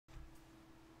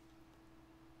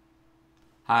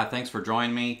Hi, thanks for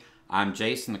joining me. I'm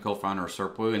Jason, the co-founder of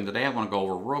SERPWoo, and today I want to go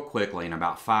over real quickly in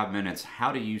about 5 minutes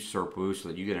how to use SERPWoo so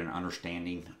that you get an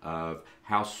understanding of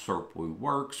how SERPWoo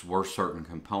works, where certain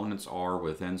components are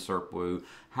within SERPWoo,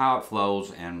 how it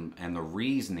flows, and the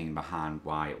reasoning behind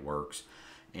why it works.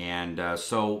 And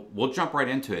so we'll jump right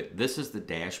into it. This is the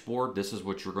dashboard. This is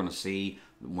what you're going to see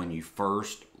when you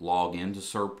first log into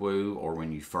SERPWoo or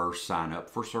when you first sign up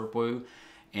for SERPWoo.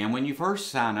 And when you first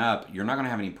sign up, you're not going to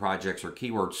have any projects or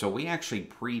keywords. So we actually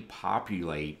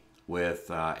pre-populate with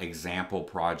example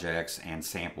projects and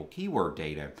sample keyword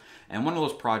data. And one of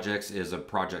those projects is a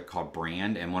project called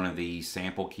brand, and one of the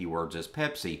sample keywords is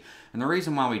Pepsi. And the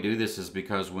reason why we do this is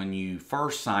because when you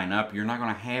first sign up, you're not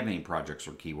going to have any projects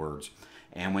or keywords.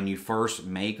 And when you first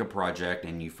make a project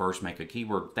and you first make a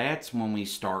keyword, that's when we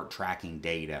start tracking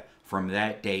data from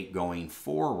that date going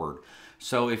forward.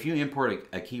 So if you import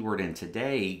a keyword in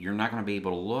today, you're not going to be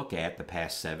able to look at the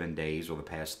past 7 days or the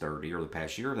past 30 or the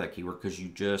past year of that keyword because you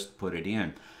just put it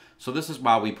in. So this is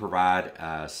why we provide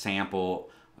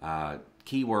sample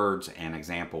keywords and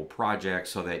example projects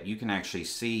so that you can actually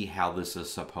see how this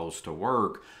is supposed to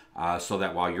work. So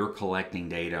that while you're collecting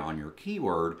data on your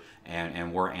keyword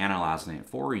and we're analyzing it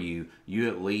for you, you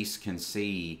at least can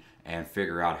see and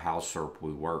figure out how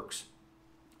SERPWoo works.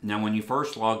 Now when you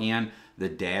first log in, the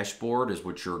dashboard is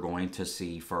what you're going to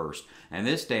see first. And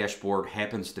this dashboard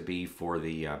happens to be for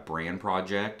the brand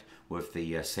project with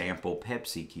the sample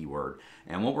Pepsi keyword.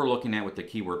 And what we're looking at with the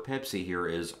keyword Pepsi here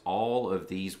is all of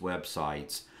these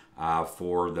websites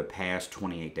for the past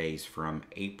 28 days from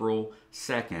April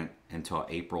 2nd until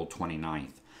April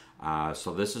 29th.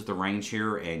 So this is the range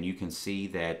here, and you can see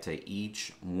that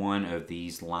each one of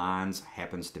these lines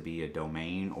happens to be a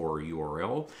domain or a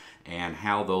URL, and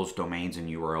how those domains and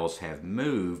URLs have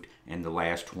moved in the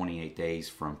last 28 days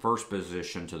from first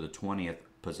position to the 20th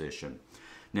position.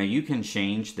 Now you can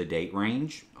change the date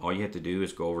range. All you have to do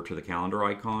is go over to the calendar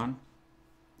icon,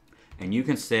 and you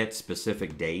can set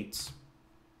specific dates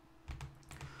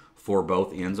for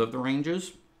both ends of the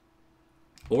ranges.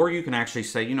 Or you can actually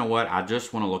say, you know what, I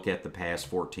just want to look at the past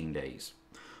 14 days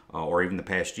or even the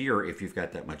past year if you've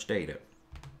got that much data.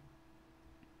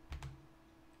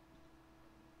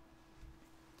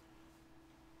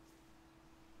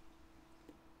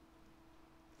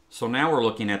 So now we're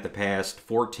looking at the past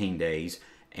 14 days,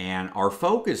 and our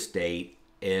focus date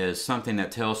is something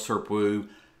that tells SERPWoo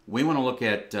we want to look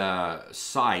at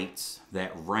sites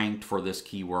that ranked for this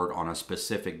keyword on a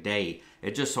specific date.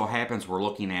 It just so happens we're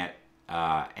looking at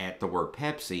the word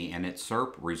Pepsi and its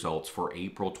SERP results for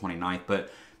April 29th, but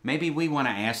maybe we want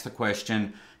to ask the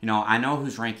question, you know, I know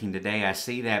who's ranking today, I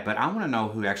see that, but I want to know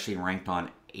who actually ranked on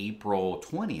April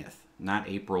 20th, not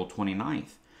April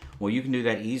 29th. Well, you can do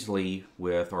that easily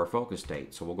with our focus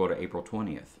date, so we'll go to April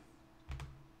 20th.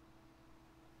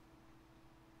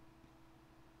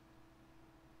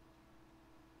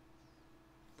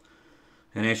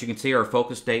 And as you can see, our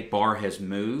focus date bar has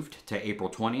moved to April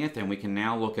 20th, and we can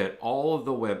now look at all of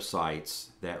the websites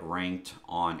that ranked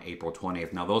on April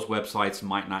 20th. Now, those websites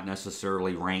might not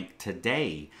necessarily rank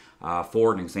today.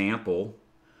 For an example,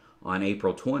 on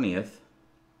April 20th,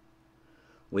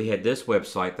 we had this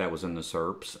website that was in the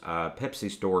SERPs,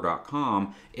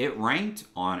 PepsiStore.com. It ranked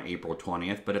on April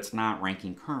 20th, but it's not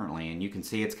ranking currently. And you can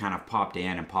see it's kind of popped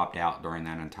in and popped out during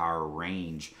that entire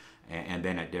range and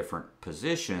been at different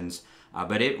positions.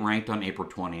 But it ranked on April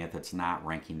 20th. It's not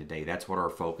ranking today. That's what our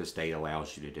focus date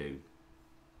allows you to do.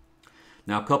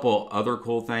 Now, a couple other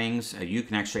cool things. You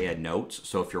can actually add notes.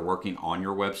 So if you're working on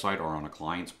your website or on a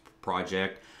client's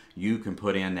project, you can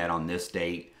put in that on this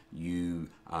date you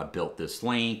built this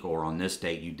link, or on this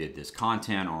date you did this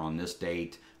content, or on this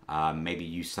date maybe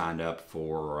you signed up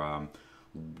for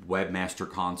Webmaster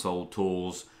Console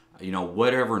tools. You know,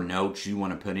 whatever notes you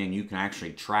want to put in, you can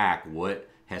actually track what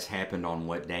has happened on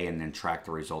what day and then track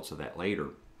the results of that later.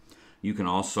 You can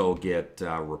also get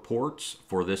reports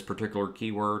for this particular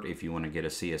keyword if you want to get a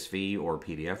CSV or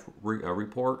PDF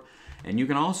report. And you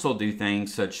can also do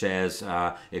things such as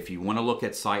if you want to look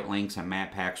at site links and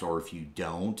map packs, or if you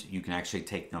don't, you can actually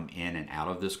take them in and out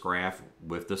of this graph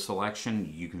with the selection.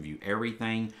 You can view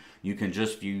everything. You can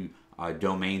just view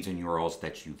domains and URLs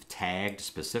that you've tagged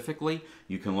specifically.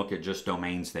 You can look at just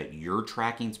domains that you're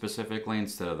tracking specifically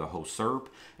instead of the whole SERP.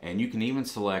 And you can even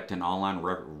select an online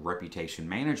reputation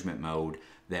management mode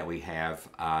that we have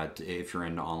if you're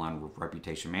into online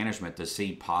reputation management to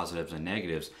see positives and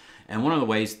negatives. And one of the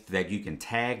ways that you can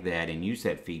tag that and use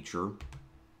that feature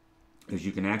is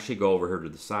you can actually go over here to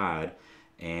the side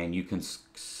and you can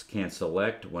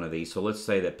select one of these. So let's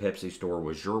say that Pepsi Store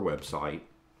was your website.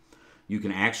 You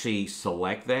can actually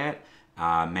select that,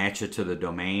 match it to the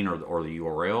domain or the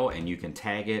URL, and you can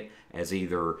tag it as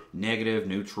either negative,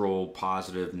 neutral,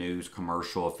 positive, news,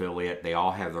 commercial, affiliate. They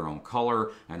all have their own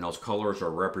color, and those colors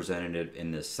are represented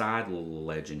in this side little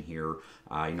legend here.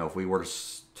 If we were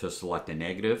to select a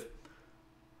negative,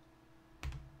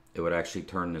 it would actually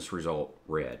turn this result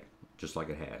red, just like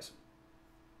it has.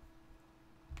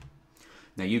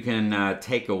 Now you can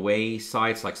take away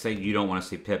sites, like say you don't want to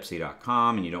see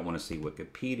Pepsi.com and you don't want to see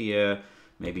Wikipedia.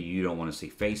 Maybe you don't want to see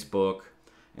Facebook,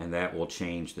 and that will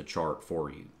change the chart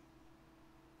for you.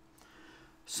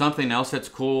 Something else that's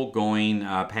cool going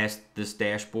past this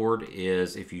dashboard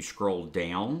is if you scroll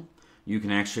down, you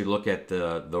can actually look at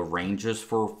the ranges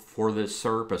for this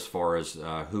SERP as far as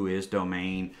who is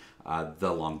domain,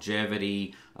 the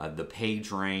longevity, the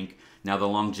page rank. Now the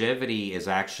longevity is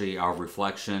actually a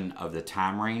reflection of the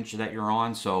time range that you're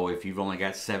on. So if you've only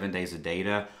got 7 days of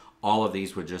data, all of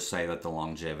these would just say that the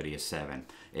longevity is 7.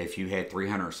 If you had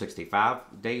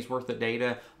 365 days worth of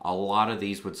data, a lot of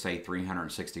these would say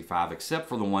 365, except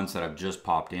for the ones that I've just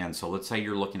popped in. So let's say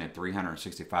you're looking at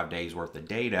 365 days worth of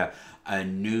data, a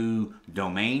new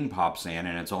domain pops in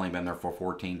and it's only been there for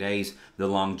 14 days. The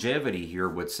longevity here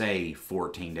would say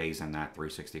 14 days in that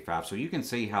 365. So you can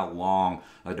see how long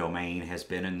a domain has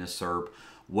been in this SERP,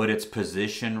 what its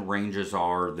position ranges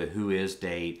are, the who is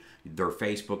date, their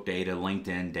Facebook data,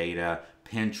 LinkedIn data,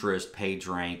 Pinterest,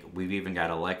 PageRank. We've even got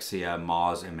Alexia,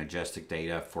 Moz, and Majestic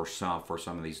data for some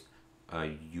of these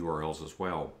URLs as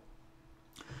well.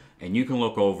 And you can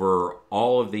look over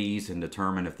all of these and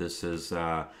determine if this is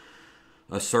a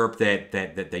SERP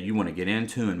that you want to get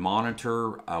into and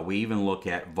monitor. We even look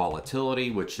at volatility,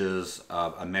 which is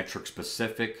a metric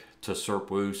specific to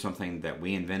SERPWoo, something that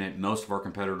we invented. Most of our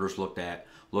competitors look at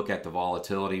the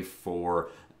volatility for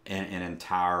an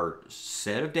entire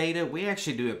set of data. We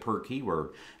actually do it per keyword,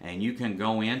 and you can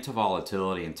go into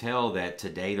volatility and tell that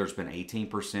today there's been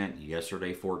 18%,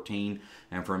 yesterday 14%,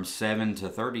 and from 7 to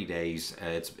 30 days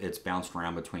it's bounced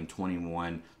around between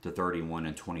 21 to 31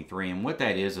 and 23. And what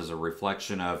that is a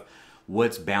reflection of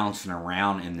what's bouncing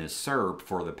around in this SERP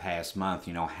for the past month.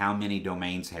 How many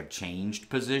domains have changed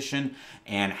position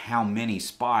and how many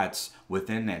spots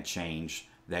within that change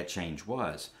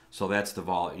was. So that's the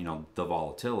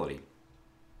volatility,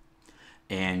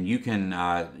 and you can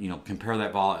compare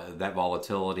that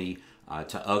volatility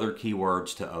to other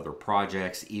keywords, to other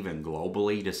projects, even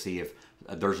globally, to see if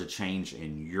there's a change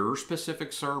in your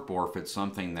specific SERP or if it's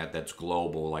something that's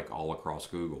global, like all across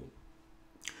Google.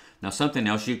 Now, something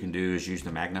else you can do is use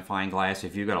the magnifying glass.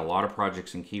 If you've got a lot of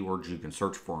projects and keywords, you can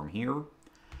search for them here.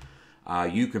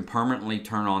 You can permanently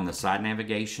turn on the side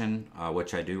navigation,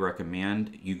 which I do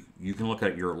recommend. You can look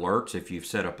at your alerts if you've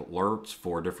set up alerts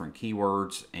for different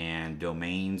keywords and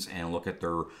domains, and look at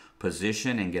their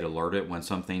position and get alerted when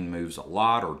something moves a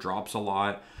lot or drops a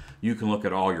lot. You can look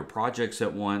at all your projects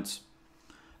at once.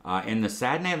 In the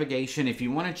side navigation, if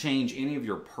you want to change any of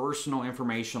your personal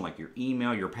information like your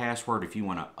email, your password, if you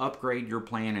want to upgrade your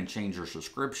plan and change your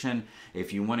subscription,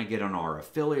 if you want to get on our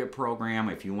affiliate program,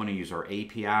 if you want to use our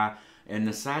API, in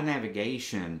the side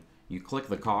navigation, you click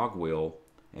the cogwheel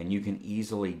and you can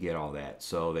easily get all that,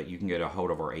 so that you can get a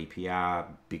hold of our API,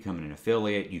 become an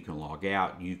affiliate, you can log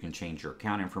out, you can change your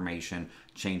account information,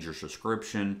 change your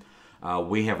subscription.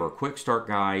 We have our quick start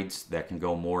guides that can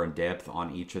go more in depth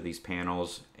on each of these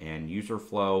panels and user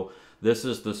flow. This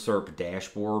is the SERP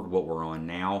dashboard, what we're on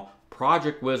now.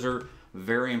 Project Wizard,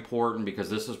 very important, because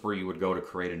this is where you would go to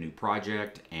create a new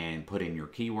project and put in your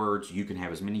keywords. You can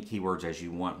have as many keywords as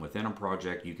you want within a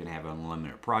project. You can have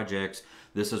unlimited projects.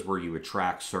 This is where you would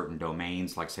track certain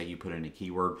domains, like say you put in a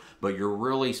keyword, but you're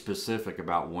really specific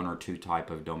about one or two type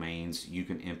of domains. You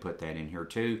can input that in here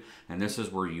too, and this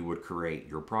is where you would create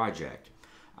your project.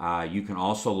 You can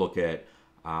also look at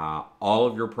all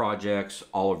of your projects,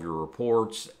 all of your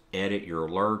reports, edit your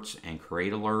alerts, and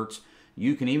create alerts.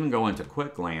 You can even go into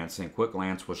Quick Glance, and Quick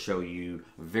Glance will show you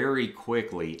very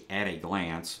quickly at a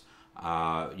glance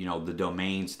the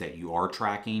domains that you are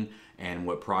tracking and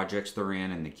what projects they're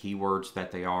in and the keywords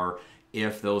that they are.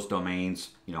 If those domains,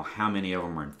 how many of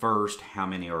them are in first, how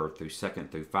many are through second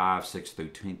through 5, 6 through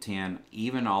 10,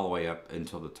 even all the way up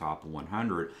until the top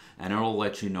 100. And it'll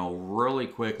let you know really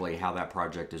quickly how that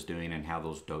project is doing and how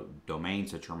those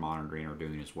domains that you're monitoring are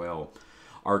doing as well.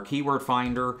 Our keyword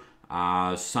finder,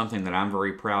 something that I'm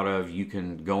very proud of. You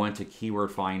can go into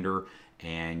Keyword Finder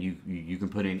and you can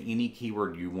put in any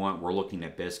keyword you want. We're looking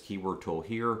at Best Keyword Tool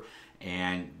here,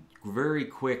 and very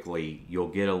quickly you'll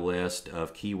get a list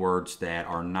of keywords that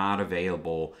are not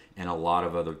available in a lot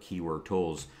of other keyword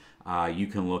tools. You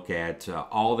can look at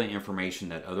all the information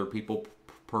that other people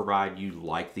provide you,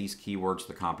 like these keywords,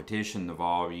 the competition, the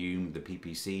volume, the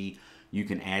PPC. You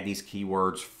can add these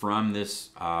keywords from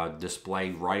this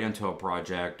display right into a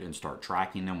project and start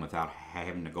tracking them without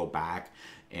having to go back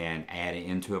and add it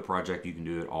into a project. You can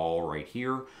do it all right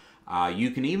here.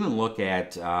 You can even look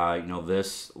at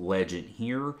this legend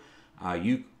here.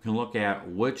 You can look at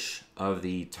which of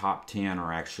the top 10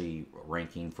 are actually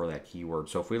ranking for that keyword.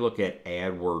 So if we look at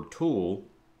AdWord Tool,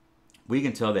 we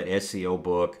can tell that SEO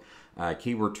Book,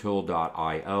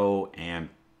 KeywordTool.io, and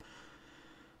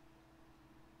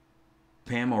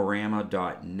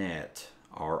Panorama.net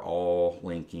are all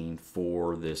linking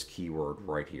for this keyword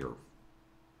right here.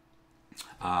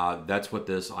 That's what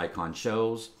this icon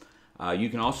shows. You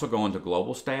can also go into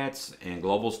Global Stats, and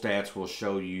Global Stats will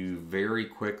show you very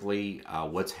quickly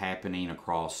what's happening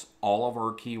across all of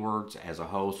our keywords as a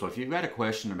whole. So if you've got a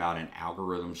question about an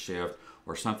algorithm shift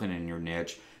or something in your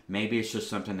niche, maybe it's just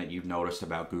something that you've noticed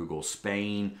about Google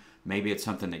Spain, maybe it's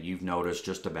something that you've noticed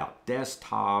just about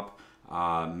desktop,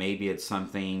 maybe it's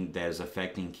something that is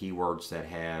affecting keywords that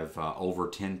have over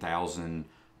 10,000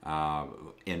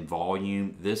 in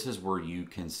volume. This is where you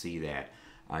can see that.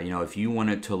 If you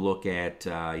wanted to look at,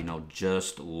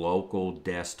 just local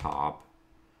desktop,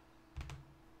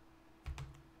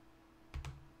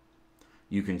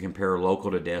 you can compare local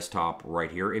to desktop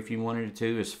right here if you wanted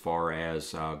to, as far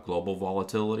as global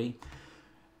volatility.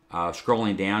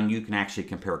 Scrolling down, you can actually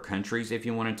compare countries if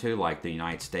you wanted to, like the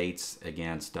United States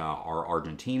against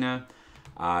Argentina.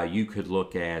 You could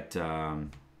look at,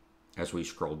 as we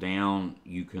scroll down,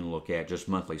 you can look at just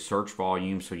monthly search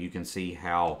volume, so you can see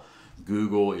how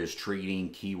Google is treating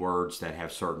keywords that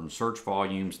have certain search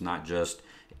volumes, not just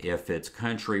if it's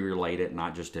country related,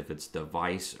 not just if it's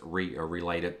device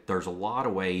related. There's a lot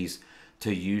of ways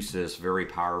to use this very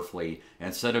powerfully,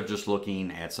 instead of just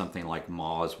looking at something like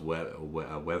Moz,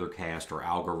 Weathercast, or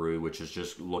Algoroo, which is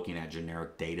just looking at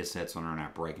generic data sets and they're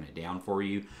not breaking it down for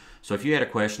you. So if you had a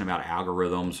question about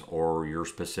algorithms or your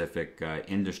specific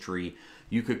industry,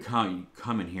 you could come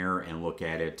in here and look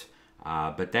at it.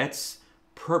 But that's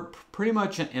pretty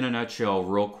much in a nutshell,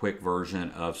 real quick version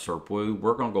of SERPWoo.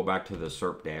 We're going to go back to the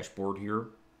SERP dashboard here.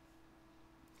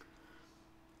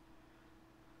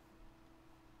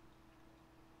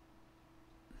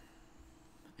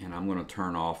 And I'm going to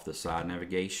turn off the side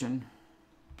navigation.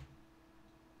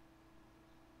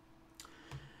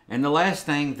 And the last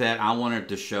thing that I wanted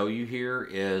to show you here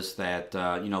is that,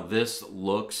 this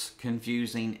looks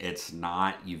confusing. It's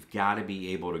not. You've got to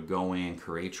be able to go in,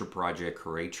 create your project,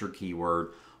 create your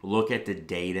keyword, look at the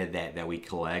data that we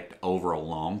collect over a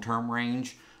long-term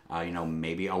range,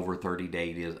 maybe over 30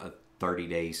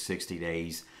 days, 60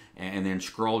 days, and then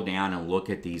scroll down and look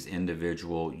at these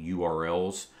individual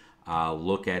URLs.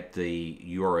 Look at the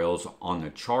URLs on the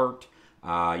chart.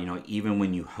 Even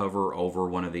when you hover over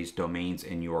one of these domains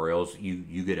and URLs,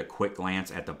 you get a quick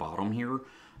glance at the bottom here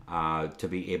to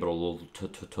be able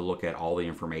to look at all the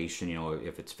information,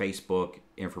 if it's Facebook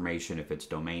information, if it's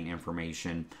domain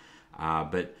information.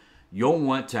 But you'll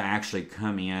want to actually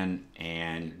come in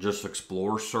and just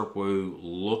explore SERPWoo,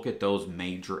 look at those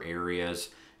major areas,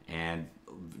 and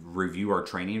review our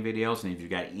training videos. And if you've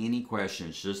got any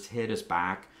questions, just hit us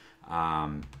back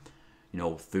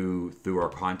through our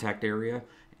contact area,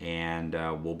 and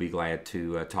we'll be glad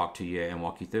to talk to you and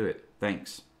walk you through it.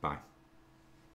 Thanks. Bye.